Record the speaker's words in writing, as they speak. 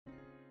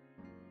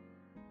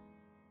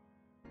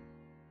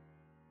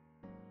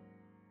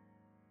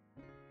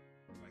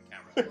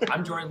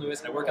I'm Jordan Lewis,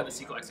 and I work on the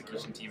SQL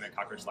execution team at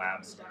Cockroach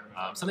Labs.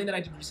 Something that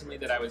I did recently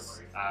that I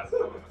was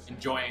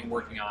enjoying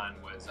working on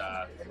was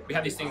we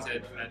have these things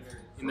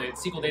in the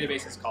SQL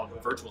databases called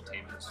virtual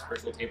tables.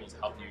 Virtual tables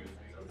help you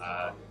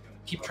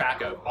keep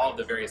track of all of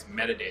the various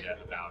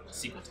metadata about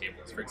SQL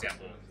tables. For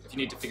example, if you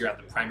need to figure out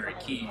the primary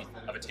key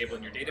of a table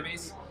in your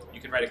database, you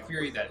can write a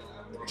query that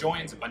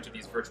joins a bunch of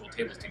these virtual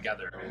tables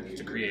together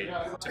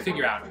to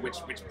figure out which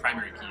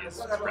primary key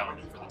is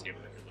relevant for the table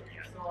that you're looking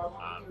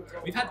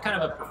at. We've had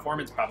kind of a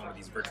performance problem with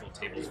these virtual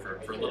tables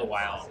for a little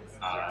while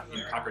in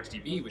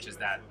CockroachDB, which is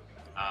that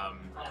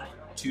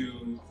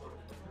to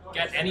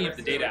get any of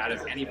the data out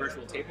of any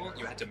virtual table,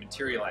 you had to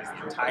materialize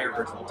the entire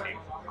virtual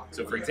table.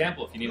 So for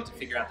example, if you needed to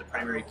figure out the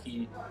primary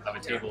key of a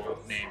table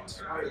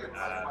named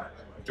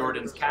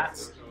Jordan's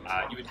cats,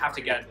 you would have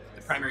to get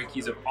the primary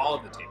keys of all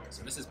of the tables.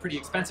 And this is pretty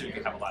expensive if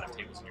you have a lot of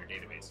tables in your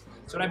database.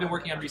 So what I've been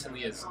working on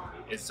recently is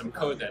some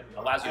code that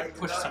allows you to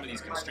push some of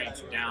these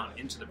constraints down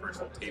into the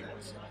virtual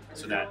tables,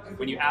 so that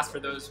when you ask for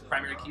those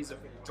primary keys of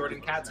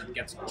Jordan cats, it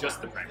gets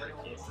just the primary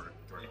key for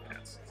Jordan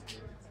cats.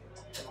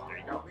 There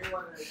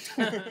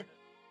you go.